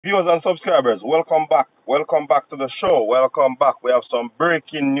Viewers and subscribers, welcome back. Welcome back to the show. Welcome back. We have some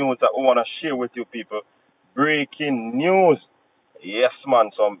breaking news that we want to share with you people. Breaking news. Yes, man,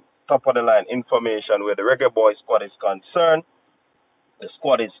 some top of the line information where the Reggae Boy squad is concerned. The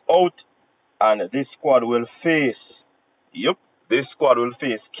squad is out, and this squad will face, yep, this squad will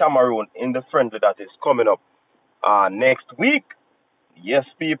face Cameroon in the friendly that is coming up next week. Yes,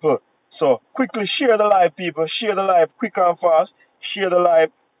 people. So quickly share the live, people. Share the live quick and fast. Share the live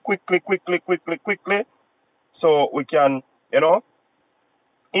quickly, so we can, you know,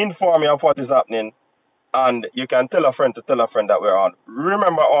 inform you of what is happening. And you can tell a friend to tell a friend that we're on.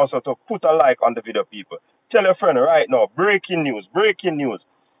 Remember also to put a like on the video, people. Tell a friend right now. Breaking news, breaking news.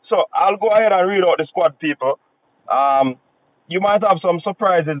 So I'll go ahead and read out the squad, people. Um, you might have some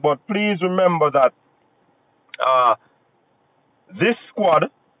surprises, but please remember that uh, this squad,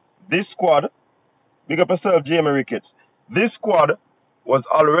 this squad, big up yourself, Jamie Ricketts. This squad was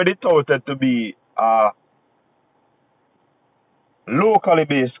already touted to be a locally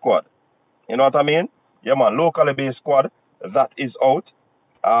based squad. You know what I mean? Yeah, man, locally based squad that is out.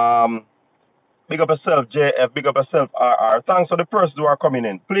 Um, Big up yourself, JF. Big up yourself, RR. Thanks for the persons who are coming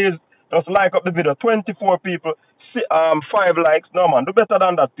in. Please just like up the video. 24 people, 5 likes. No, man, do better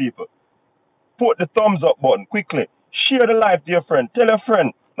than that, people. Put the thumbs up button quickly. Share the live to your friend. Tell your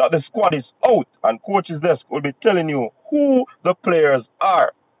friend that the squad is out and coach's desk will be telling you who the players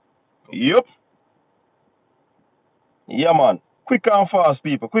are. Yup. Yeah, man. Quick and fast,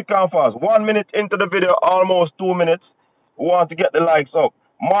 people. Quick and fast. 1 minute into the video, almost 2 minutes. We want to get the likes up.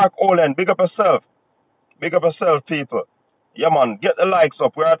 Mark Olen, big up yourself. Big up yourself, people. Yeah, man. Get the likes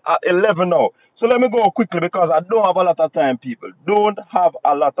up. We're at 11 now. So let me go quickly because I don't have a lot of time, people. Don't have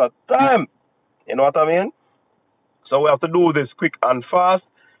a lot of time. You know what I mean? So we have to do this quick and fast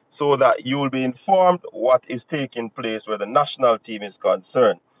so that you will be informed what is taking place where the national team is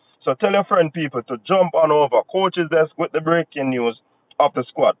concerned. So tell your friend people to jump on over coach's desk with the breaking news of the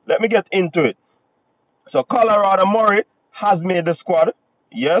squad. Let me get into it. So Colorado Murray has made the squad.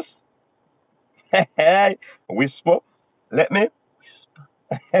 Yes. Whisper. Let me.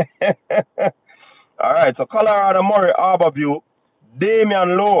 All right. So Colorado Murray, Harborview,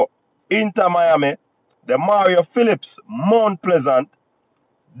 Damian Lowe, Inter Miami, the Mario Phillips, Mount Pleasant,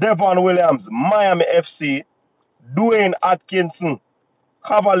 Devon Williams, Miami FC, Dwayne Atkinson,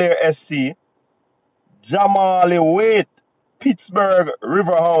 Cavalier SC, Jamali Waite, Pittsburgh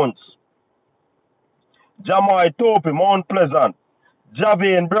Riverhounds, Jamai Topi, Mount Pleasant,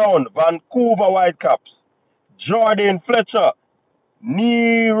 Javian Brown, Vancouver Whitecaps, Jordan Fletcher,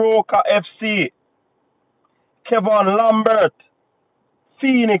 Niroka FC, Kevin Lambert,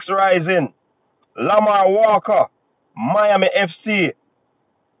 Phoenix Rising, Lamar Walker, Miami FC,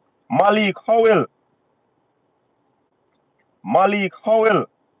 Malik Howell, Malik Howell,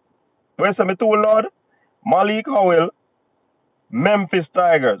 where's me too, Lord? Malik Howell, Memphis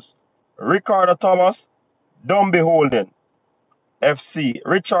Tigers, Ricardo Thomas, Dumby Holden, FC,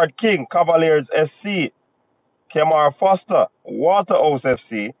 Richard King, Cavaliers SC, Kemar Foster, Waterhouse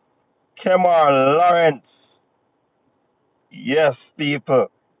FC, Kemar Lawrence, yes, people,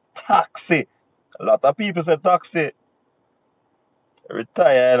 Taxi. A lot of people say Taxi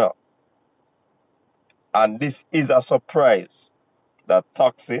retire, you know. And this is a surprise that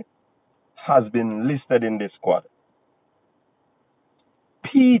Taxi has been listed in this squad.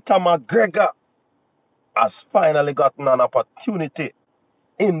 Peter McGregor has finally gotten an opportunity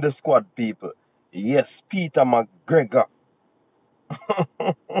in the squad, people. Yes, Peter McGregor.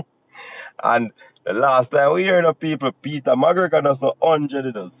 And the last time we heard of people, Peter McGregor does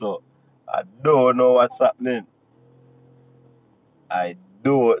 100, so I don't know what's happening. I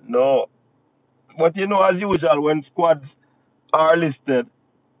don't know. But you know, as usual, when squads are listed,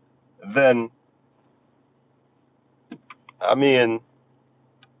 then, I mean,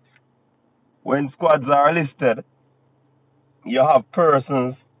 when squads are listed, you have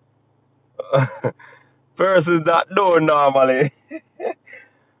persons, persons that don't normally.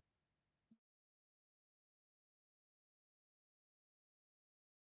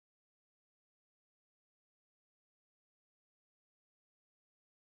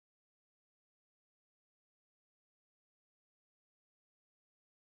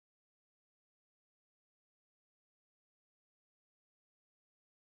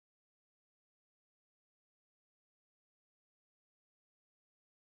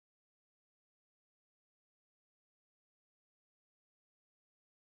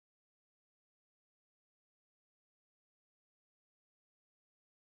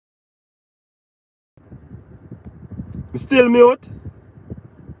 Still mute?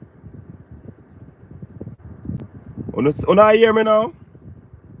 Una hear me now?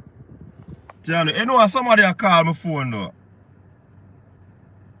 Johnny, you know somebody a call my phone though.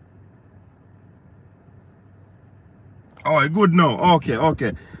 Oh, good now. Okay,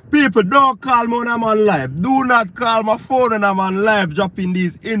 okay. People, don't call me when I'm on live. Do not call my phone when I'm on live dropping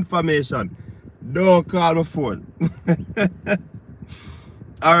these information. Don't call my phone.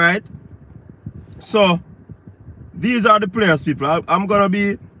 Alright. So, these are the players, people. I'm going to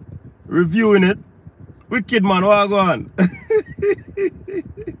be reviewing it. Wicked man, what go on?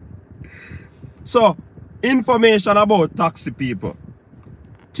 So, information about taxi people.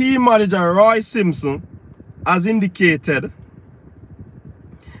 Team manager Roy Simpson has indicated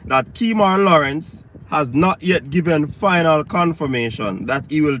that Kemar Lawrence has not yet given final confirmation that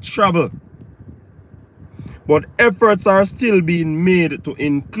he will travel. But efforts are still being made to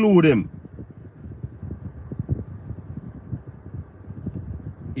include him.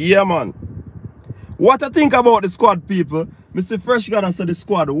 Yeah, man. What I think about the squad, people? Mr. Fresh gonna say the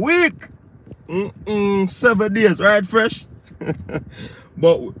squad weak. 7 days, right, Fresh?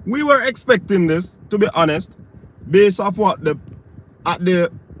 But we were expecting this, to be honest, based off what at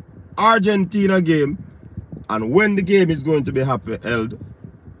the Argentina game and when the game is going to be held.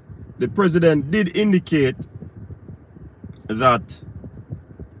 The president did indicate that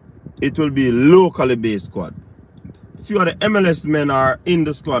it will be locally based squad. Few of the MLS men are in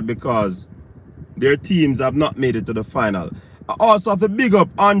the squad because their teams have not made it to the final. I also have to big up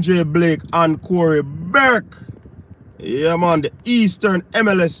Andre Blake and Corey Burke. Yeah, man, the Eastern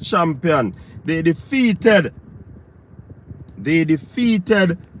MLS champion. They defeated New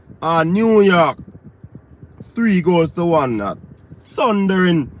York 3-1.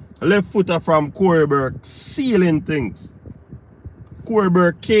 Thundering left footer from Corey Burke, sealing things. Corey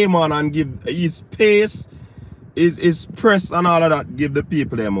Burke came on and give his pace, his press and all of that, give the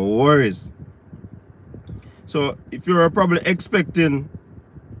people them worries. So if you're probably expecting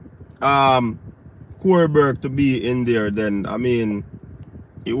Corey Burke to be in there, then I mean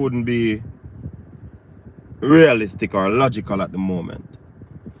it wouldn't be realistic or logical at the moment.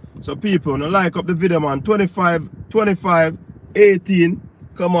 So people, no like up the video, man. 25, 18.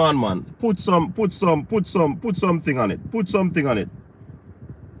 Come on, man. Put something on it. Put something on it.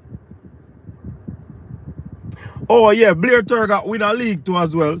 Oh yeah, Blair Turgot win a league too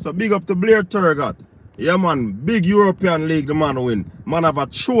as well. So big up to Blair Turgot. Yeah, man. Big European league the man win. Man have a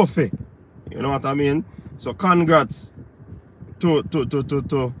trophy. You know what I mean? So congrats to Blair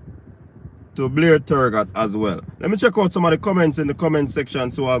Turgot as well. Let me check out some of the comments in the comment section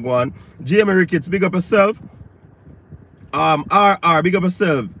so I go on. Jamie Ricketts, big up yourself. RR, big up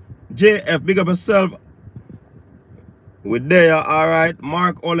yourself. JF, big up yourself. With there, alright.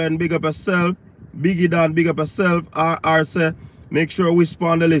 Mark Ollen, big up yourself. Biggie Dan, big up yourself. RR say, make sure Whisper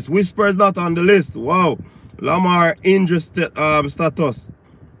on the list. Whisper is not on the list. Wow. Lamar injury status.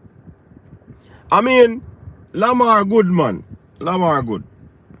 I mean, Lamar good, man. Lamar good.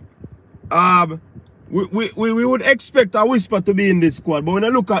 We would expect a Whisper to be in this squad, but when I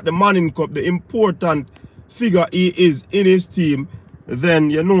look at the Manning Cup, the important figure he is in his team, then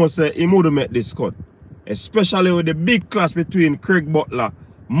you know say he would have met this squad. Especially with the big clash between Craig Butler,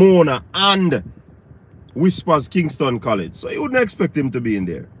 Mona, and Whispers Kingston College. So you wouldn't expect him to be in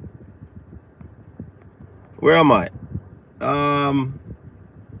there. Where am I?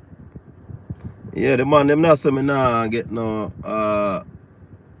 Yeah, the man them not say me nah get no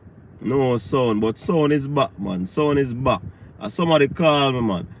sound, but sound is back, man. Sound is back. And somebody call me,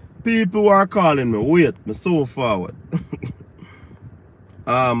 man. People are calling me. Wait, me so forward.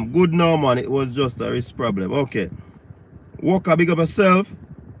 Good now, man. It was just a wrist problem. Okay. Walker, big up yourself.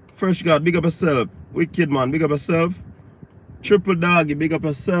 Fresh God, big up yourself. Wicked man, big up yourself. Triple Doggy, big up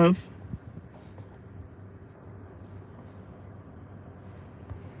yourself.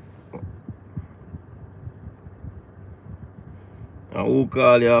 Who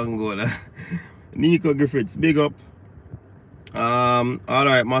call you Angola? Nico Griffiths, big up.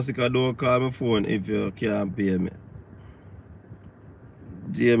 Alright, Massacre, don't call my phone if you can't pay me.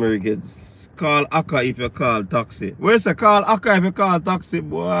 Jamie Ricketts, call Akka if you call taxi. Where say call Akka if you call taxi,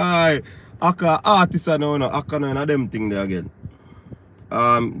 boy? Akka artist I know, Akka no in them thing there again.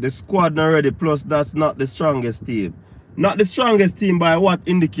 The squad not ready, plus that's not the strongest team. Not the strongest team by what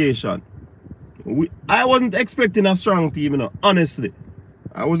indication? I wasn't expecting a strong team, you know, honestly.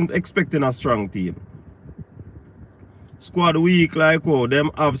 I wasn't expecting a strong team. Squad weak like oh, them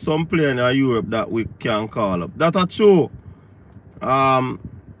have some player in Europe that we can call up. That's a true.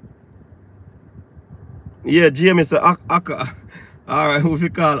 Yeah, Jamie said Akka. Alright, who we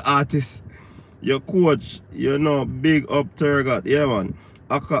call artist? Your coach, you know, big up Turgot. Yeah man.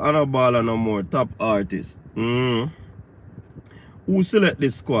 Akka and a baller no more. Top artist. Who select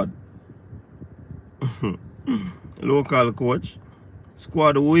this squad? Local coach.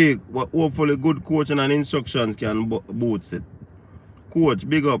 Squad weak, but hopefully good coaching and instructions can boost it. Coach,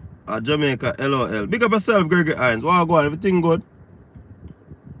 big up at Jamaica LOL. Big up yourself, Gregory Hines. What go on? Everything good?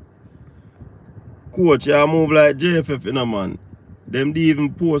 Coach, you move like JFF, you know, man. Them they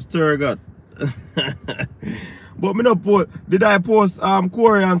even post Turgot. But me not post. Did I post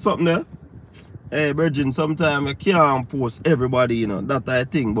Corey and something there? Hey, Virgin, sometimes I can't post everybody, you know. That I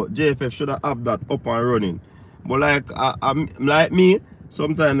think. But JFF should have that up and running. But like me,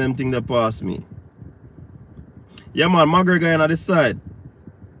 sometimes them think they pass me. Yeah, man, McGregor on this side.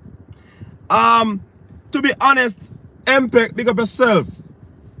 To be honest, MPEC, big up yourself.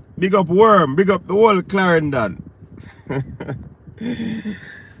 Big up Worm, big up the whole Clarendon.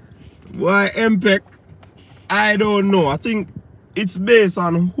 Why MPEC? I don't know. I think it's based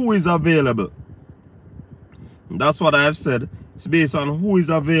on who is available. That's what I've said. It's based on who is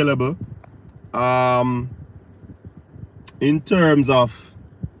available. In terms of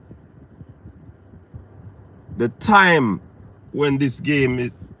the time when this game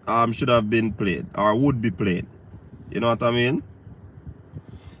is, should have been played or would be played. You know what I mean?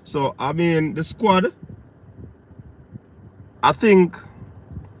 So, I mean, the squad, I think,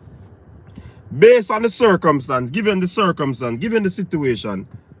 based on the circumstance, given the situation,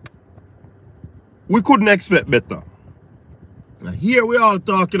 we couldn't expect better. Here we are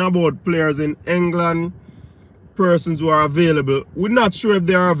talking about players in England, persons who are available. We're not sure if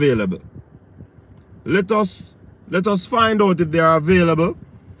they are available. Let us find out if they are available.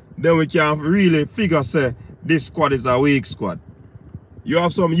 Then we can really figure, say, this squad is a weak squad. You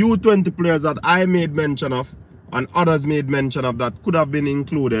have some U20 players that I made mention of and others made mention of that could have been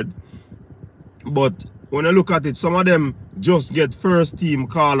included. But when I look at it, some of them just get first team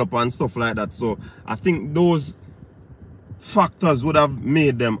call up and stuff like that. So I think those factors would have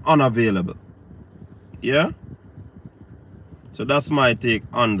made them unavailable. Yeah? So that's my take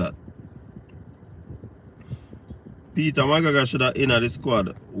on that. Peter McGregor should have in at the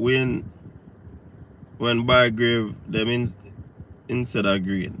squad when Bygrave them instead of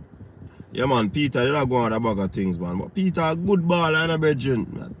Green. Yeah, man, Peter, they don't go on a bag of things, man. But Peter, a good baller and a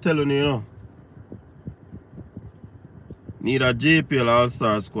virgin. I'm telling you, you know. Need a JPL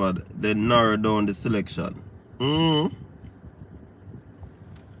All-Star squad, then narrow down the selection.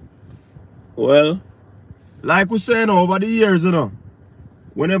 Well, like we say, you know, over the years, you know,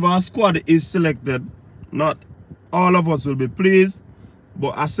 whenever a squad is selected, not all of us will be pleased.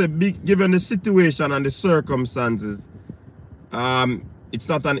 But I said, given the situation and the circumstances, it's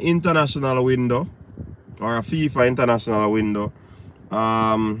not an international window or a FIFA international window.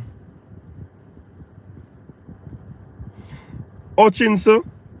 Hutchinson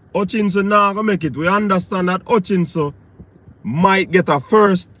now gonna make it. We understand that Hutchinson might get a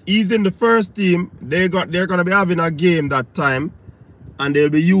first. He's in the first team. They're gonna be having a game that time, and they'll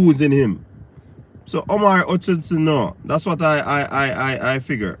be using him. So Omar Hutchinson, no, that's what I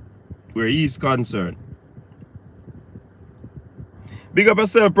figure where he's concerned. Big up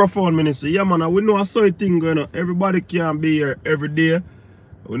yourself, Profound Minister. Yeah, man, we know a certain thing going on. Everybody can't be here every day.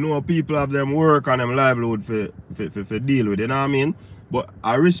 We know people have them work and them livelihood for deal with, you know what I mean? But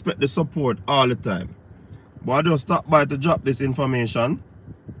I respect the support all the time. But I just stopped by to drop this information.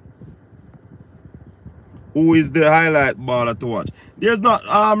 Who is the highlight baller to watch? There's not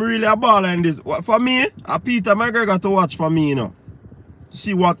really a baller in this. For me, a Peter McGregor to watch for me, you know.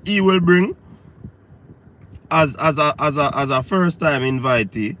 See what he will bring as a first time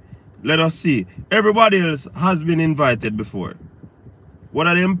invitee. Let us see. Everybody else has been invited before.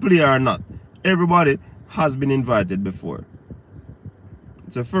 Whether they play or not, everybody has been invited before.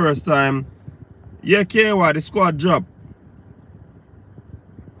 It's the first time. Yeah, KY, the squad drop.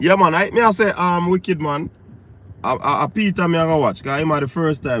 Yeah, man, I say Wicked Man. Peter me I go watch, because I'm the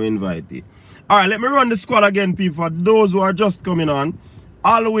first time invitee. Alright, let me run the squad again, people. For those who are just coming on.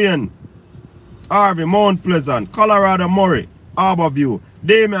 Halloween, Harvey, Mount Pleasant, Colorado Murray, Harborview,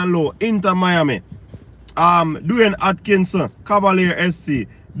 Damian Lowe, Inter Miami, Dwayne Atkinson, Cavalier SC,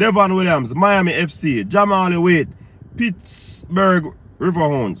 Devon Williams, Miami FC, Jamal Wade, Pittsburgh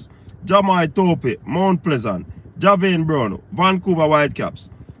Riverhounds, Jamai Tope, Mount Pleasant, Javane Brown, Vancouver Whitecaps,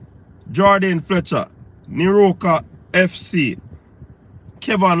 Jordan Fletcher, Niroka FC,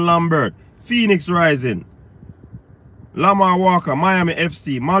 Kevin Lambert, Phoenix Rising, Lamar Walker, Miami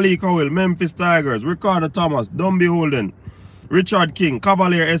FC, Malik Howell, Memphis Tigers, Ricardo Thomas, Dumby Holden, Richard King,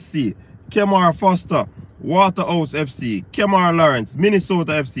 Cavalier SC, Kemar Foster, Waterhouse FC, Kemar Lawrence,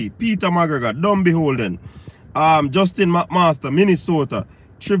 Minnesota FC, Peter McGregor, Dumby Holden, Justin McMaster, Minnesota,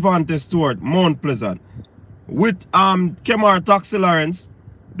 Trevante Stewart, Mount Pleasant. With Kemar Taxi Lawrence,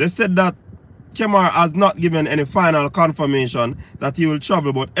 they said that Kemar has not given any final confirmation that he will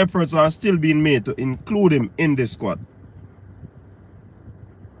travel, but efforts are still being made to include him in the squad.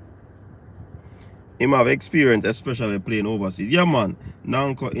 Him have experience, especially playing overseas. Yeah, man.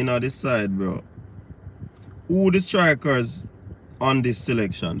 Nanko in on this side, bro. Who the strikers on this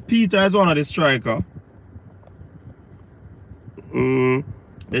selection? Peter is one of the striker.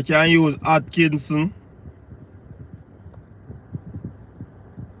 They can use Atkinson.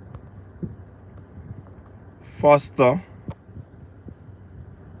 Foster.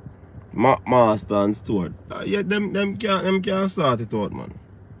 McMaster and Stewart. Yeah, them can start it out, man.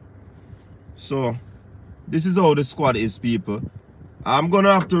 So, this is how the squad is, people. I'm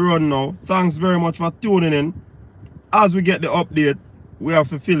gonna have to run now. Thanks very much for tuning in. As we get the update, we have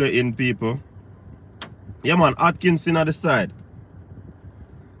to fill it in, people. Yeah, man, Atkinson at the side.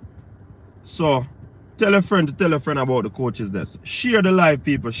 So, tell a friend to tell a friend about the coaches desk. Share the live,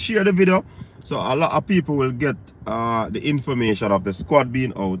 people. Share the video. So, a lot of people will get the information of the squad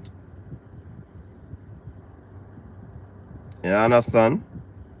being out. You understand?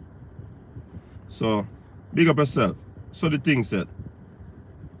 So, big up yourself. So the thing said.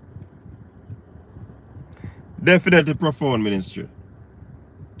 Definitely profound ministry.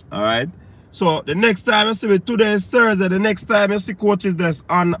 Alright? So, the next time you see me, today is Thursday. The next time you see coaches desk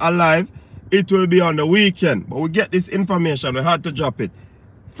on alive, it will be on the weekend. But we get this information. We had to drop it.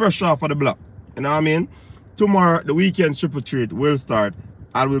 Fresh off of the block. You know what I mean? Tomorrow, the Weekend TripleTreat will start.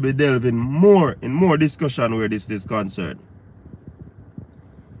 And we'll be delving more in more discussion where this is concerned.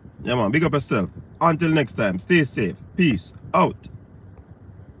 Yeah, man. Big up yourself. Until next time, stay safe. Peace out.